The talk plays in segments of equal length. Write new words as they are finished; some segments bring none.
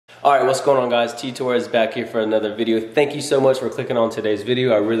Alright, what's going on guys? T Torres back here for another video. Thank you so much for clicking on today's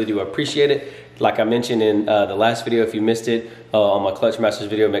video. I really do appreciate it. Like I mentioned in the last video, if you missed it on my Clutch Masters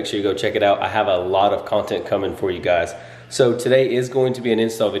video, make sure you go check it out. I have a lot of content coming for you guys. So today is going to be an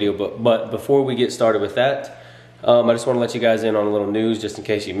install video, but before we get started with that, I just want to let you guys in on a little news just in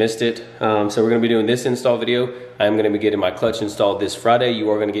case you missed it. So we're going to be doing this install video. I am going to be getting my clutch installed this Friday. You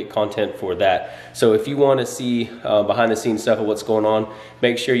are going to get content for that. So if you want to see behind the scenes stuff of what's going on,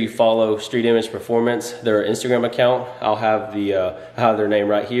 make sure you follow Street Image Performance, their Instagram account. I'll have their name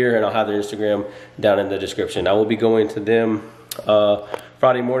right here, and I'll have their Instagram down in the description. I will be going to them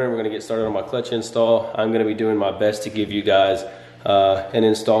Friday morning. We're going to get started on my clutch install. I'm going to be doing my best to give you guys an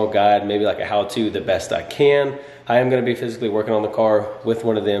install guide, maybe like a how-to the best I can. I am going to be physically working on the car with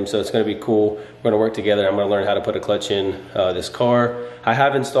one of them, so it's going to be cool. We're going to work together. I'm going to learn how to put a clutch in this car. I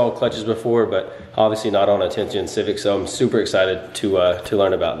have installed clutches before, but obviously not on a 10th gen Civic, so I'm super excited to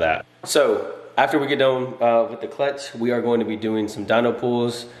learn about that. So after we get done with the clutch, we are going to be doing some dyno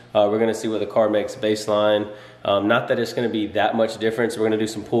pulls. We're going to see what the car makes baseline. Not that it's going to be that much difference. We're going to do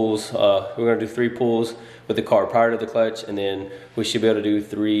some pulls. We're going to do 3 pulls with the car prior to the clutch, and then we should be able to do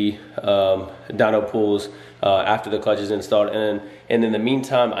 3 dyno pulls after the clutch is installed. And in the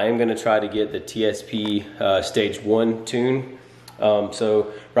meantime, I am going to try to get the TSP stage 1 tune.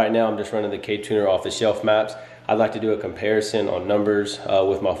 So right now I'm just running the K-tuner off the shelf maps. I'd like to do a comparison on numbers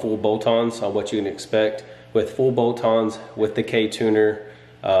with my full bolt-ons on what you can expect with full bolt-ons with the K-tuner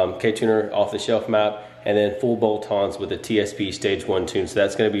off the shelf map, and then full bolt-ons with the TSP stage 1 tune. So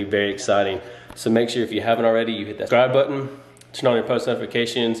that's going to be very exciting. So make sure if you haven't already, you hit that subscribe button, turn on your post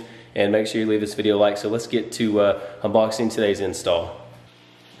notifications, and make sure you leave this video a like. So let's get to unboxing today's install.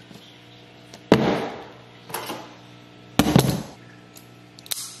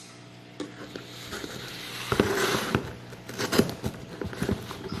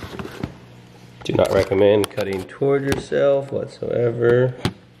 Do not recommend cutting toward yourself whatsoever.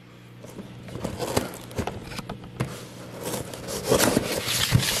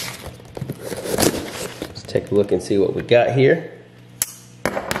 Let's take a look and see what we got here.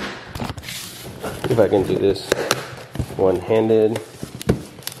 If I can do this one-handed.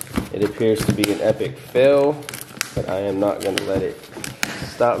 It appears to be an epic fail, but I am not going to let it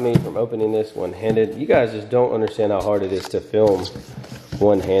stop me from opening this one-handed. You guys just don't understand how hard it is to film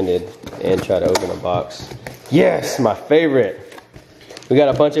one-handed and try to open a box. Yes, my favorite. We got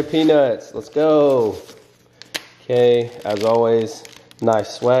a bunch of peanuts. Let's go. Okay, as always, nice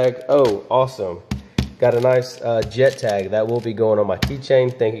swag. Oh, awesome. Got a nice jet tag that will be going on my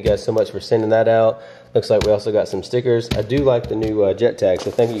keychain. Thank you guys so much for sending that out. Looks like we also got some stickers. I do like the new jet tag,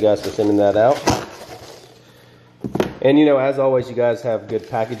 so thank you guys for sending that out. And you know, as always, you guys have good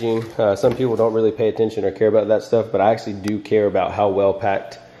packaging. Some people don't really pay attention or care about that stuff, but I actually do care about how well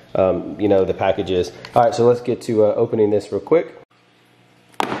packed you know, the package is. All right, so let's get to opening this real quick.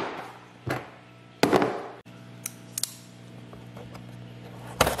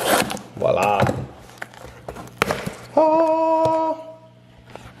 Voila. Oh.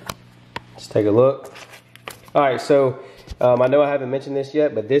 Let's take a look. All right, so I know I haven't mentioned this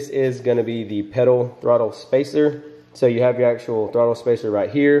yet, but this is going to be the pedal throttle spacer. So you have your actual throttle spacer right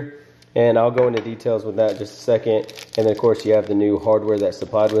here, and I'll go into details with that in just a second. And then of course you have the new hardware that's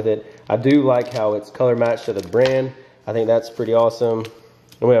supplied with it. I do like how it's color matched to the brand. I think that's pretty awesome.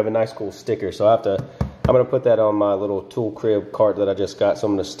 And we have a nice cool sticker, so I'm gonna put that on my little tool crib cart that I just got, so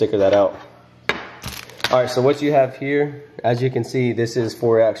I'm gonna sticker that out. All right, so what you have here, as you can see, this is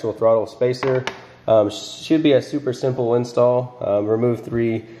for actual throttle spacer. Should be a super simple install. Remove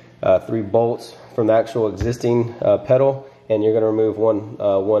three bolts from the actual existing pedal, and you're going to remove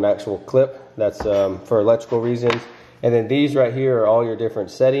one actual clip. That's for electrical reasons. And then these right here are all your different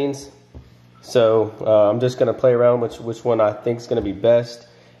settings. So I'm just going to play around which one I think is going to be best.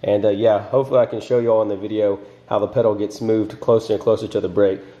 And yeah, hopefully I can show you all in the video how the pedal gets moved closer and closer to the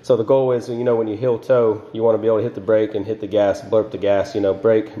brake. So the goal is, you know, when you heel toe, you want to be able to hit the brake and hit the gas, blurp the gas, you know,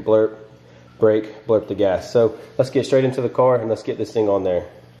 brake, blurp, brake, blurp the gas. So let's get straight into the car and let's get this thing on there.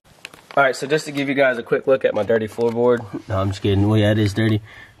 All right, so just to give you guys a quick look at my dirty floorboard. No, I'm just kidding. Well, yeah, it is dirty.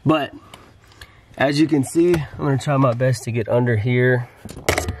 But as you can see, I'm gonna try my best to get under here.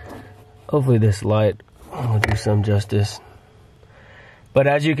 Hopefully this light will do some justice. But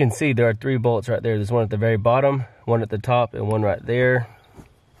as you can see, there are 3 bolts right there. There's one at the very bottom, one at the top, and one right there.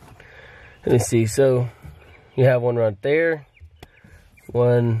 Let me see, so you have one right there,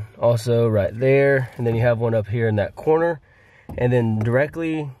 one also right there, and then you have one up here in that corner. And then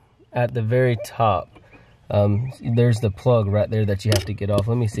directly at the very top, there's the plug right there that you have to get off.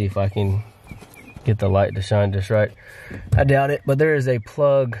 Let me see if I can get the light to shine just right. I doubt it, but there is a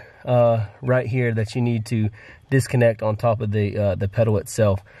plug right here that you need to disconnect on top of the pedal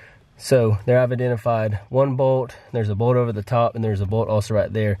itself. So there I've identified one bolt, there's a bolt over the top, and there's a bolt also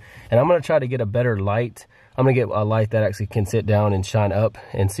right there. And I'm gonna try to get a better light. I'm gonna get a light that actually can sit down and shine up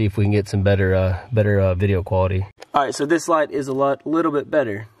and see if we can get some better video quality. All right, so this light is a little bit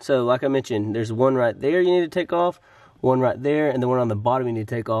better. So like I mentioned, there's one right there you need to take off, one right there, and the one on the bottom you need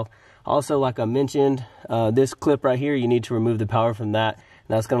to take off. Also, like I mentioned, this clip right here, you need to remove the power from that,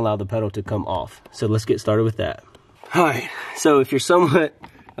 and that's gonna allow the pedal to come off. So let's get started with that. All right, so if you're somewhat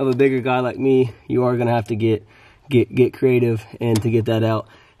of a bigger guy like me, you are gonna have to get creative, and to get that out,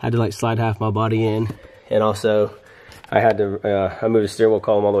 I had to like slide half my body in, and also I had to I moved the steering wheel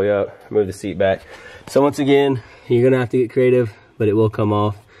column all the way up, move the seat back. So once again, you're gonna have to get creative, but it will come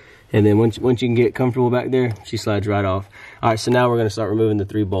off. And then once you can get comfortable back there, she slides right off. All right, so now we're gonna start removing the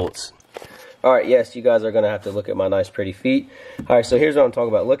 3 bolts. All right, yes, you guys are gonna have to look at my nice pretty feet. All right, so here's what I'm talking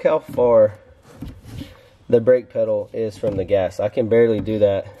about. Look how far the brake pedal is from the gas. I can barely do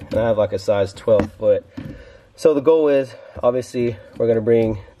that, and I have like a size 12 foot. So the goal is, obviously, we're gonna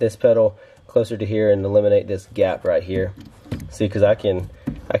bring this pedal closer to here and eliminate this gap right here. See, because I can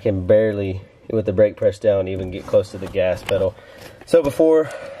barely, with the brake pressed down, even get close to the gas pedal. So before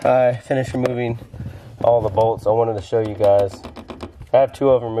I finish removing all the bolts, I wanted to show you guys, I have 2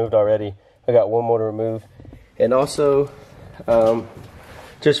 of them removed already. I got 1 more to remove. And also,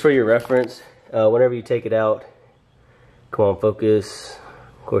 just for your reference, whenever you take it out, come on, focus.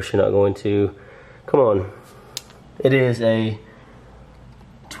 Of course you're not going to. Come on. It is a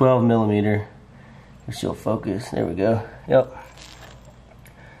 12 millimeter. She'll focus. There we go. Yep.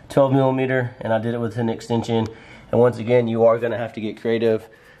 12 millimeter, and I did it with an extension. And once again, you are going to have to get creative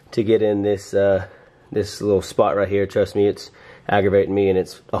to get in this this little spot right here. Trust me, it's aggravating me, and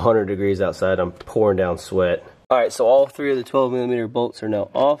it's 100 degrees outside. I'm pouring down sweat. All right, so all 3 of the 12 millimeter bolts are now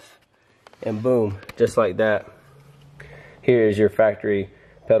off, and boom, just like that. Here is your factory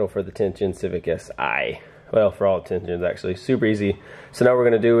pedal for the 10th-gen Civic Si. Well, for all 10th-gens actually, super easy. So now what we're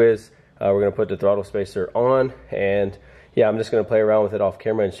going to do is we're going to put the throttle spacer on, and yeah, I'm just going to play around with it off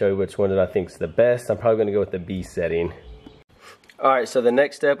camera and show you which one that I think is the best. I'm probably going to go with the B setting. All right, so the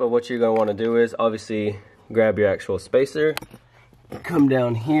next step of what you're going to want to do is obviously grab your actual spacer, come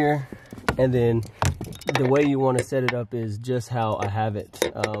down here, and then the way you want to set it up is just how I have it.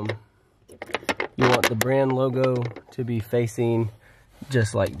 You want the brand logo to be facing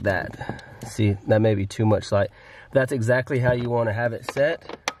just like that. See, that may be too much light. That's exactly how you want to have it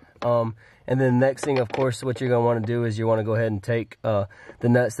set. And then the next thing, of course, what you're going to want to do is you want to go ahead and take the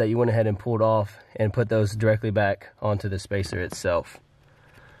nuts that you went ahead and pulled off and put those directly back onto the spacer itself.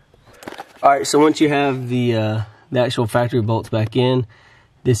 All right, so once you have the actual factory bolts back in,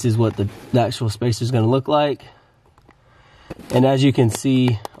 this is what the actual spacer is going to look like. And as you can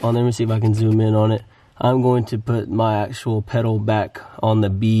see on there, let me see if I can zoom in on it. I'm going to put my actual pedal back on the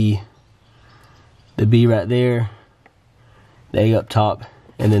B right there, the A up top,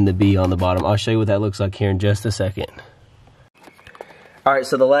 and then the B on the bottom. I'll show you what that looks like here in just a second. All right,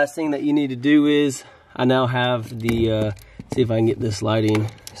 so the last thing that you need to do is, I now have the, see if I can get this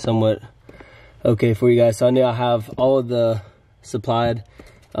lighting somewhat okay for you guys. So I now have all of the supplied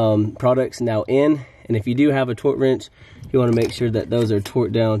products now in, and if you do have a torque wrench, you want to make sure that those are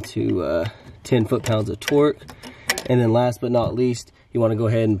torqued down to 10 foot-pounds of torque. And then last but not least, you want to go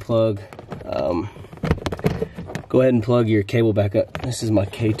ahead and plug your cable back up. This is my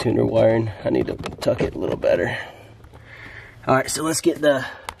K-tuner wiring. I need to tuck it a little better. All right, so let's get the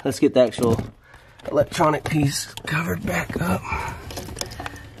actual electronic piece covered back up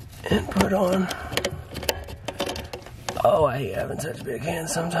and put on. Oh, I hate having such big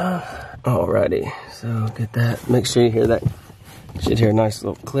hands sometimes. Alrighty, so get that. Make sure you hear that. You should hear a nice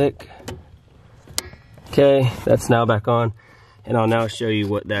little click. Okay, that's now back on, and I'll now show you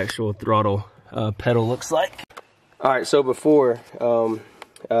what the actual throttle pedal looks like. All right, so before,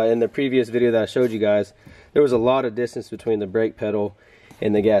 in the previous video that I showed you guys, there was a lot of distance between the brake pedal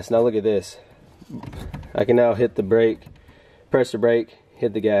and the gas. Now look at this. I can now hit the brake, press the brake,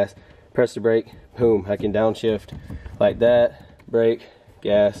 hit the gas, press the brake, boom, I can downshift like that, brake,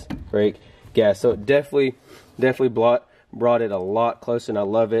 gas, brake, gas. So it definitely brought it a lot closer, and I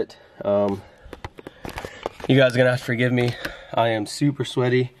love it. You guys are gonna have to forgive me. I am super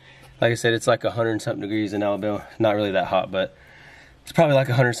sweaty. Like I said, it's like 100-something degrees in Alabama. Not really that hot, but it's probably like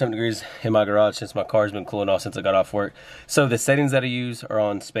 100-something degrees in my garage since my car's been cooling off since I got off work. So the settings that I use are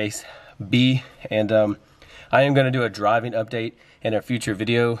on space B, and I am going to do a driving update in a future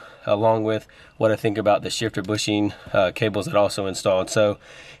video, along with what I think about the shifter bushing cables that I also installed. So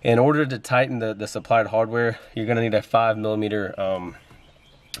in order to tighten the supplied hardware, you're going to need a 5mm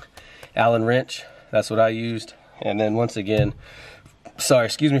Allen wrench. That's what I used. And then once again, sorry,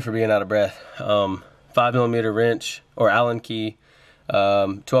 excuse me for being out of breath, 5mm wrench or Allen key,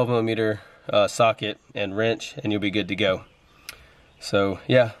 12mm socket and wrench, and you'll be good to go. So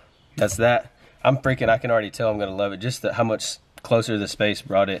yeah, that's that. I can already tell I'm gonna love it, just how much closer the space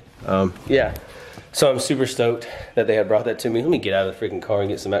brought it. Yeah, so I'm super stoked that they had brought that to me. Let me get out of the freaking car and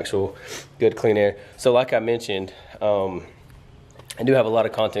get some actual good clean air. So like I mentioned, I do have a lot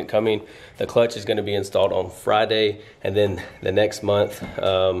of content coming. The clutch is gonna be installed on Friday, and then the next month,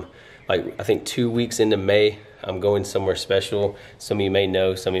 like I think 2 weeks into May, I'm going somewhere special. Some of you may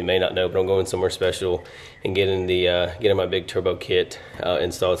know, some of you may not know, but I'm going somewhere special and getting my big turbo kit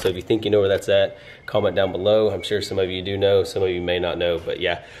installed. So if you think you know where that's at, comment down below. I'm sure some of you do know, some of you may not know, but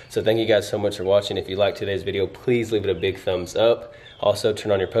yeah. So thank you guys so much for watching. If you liked today's video, please leave it a big thumbs up. Also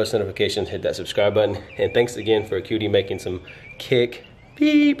turn on your post notifications, hit that subscribe button. And thanks again for Acuity making some kick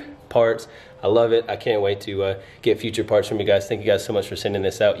beep parts. I love it. I can't wait to get future parts from you guys. Thank you guys so much for sending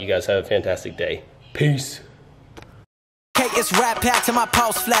this out. You guys have a fantastic day. Peace. It's rap packed to my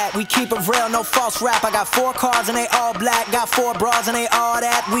pulse flat. We keep it real, no false rap. I got 4 cars and they all black. Got 4 bras and they all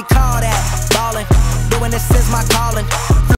that. We call that ballin'. Doing this is my calling.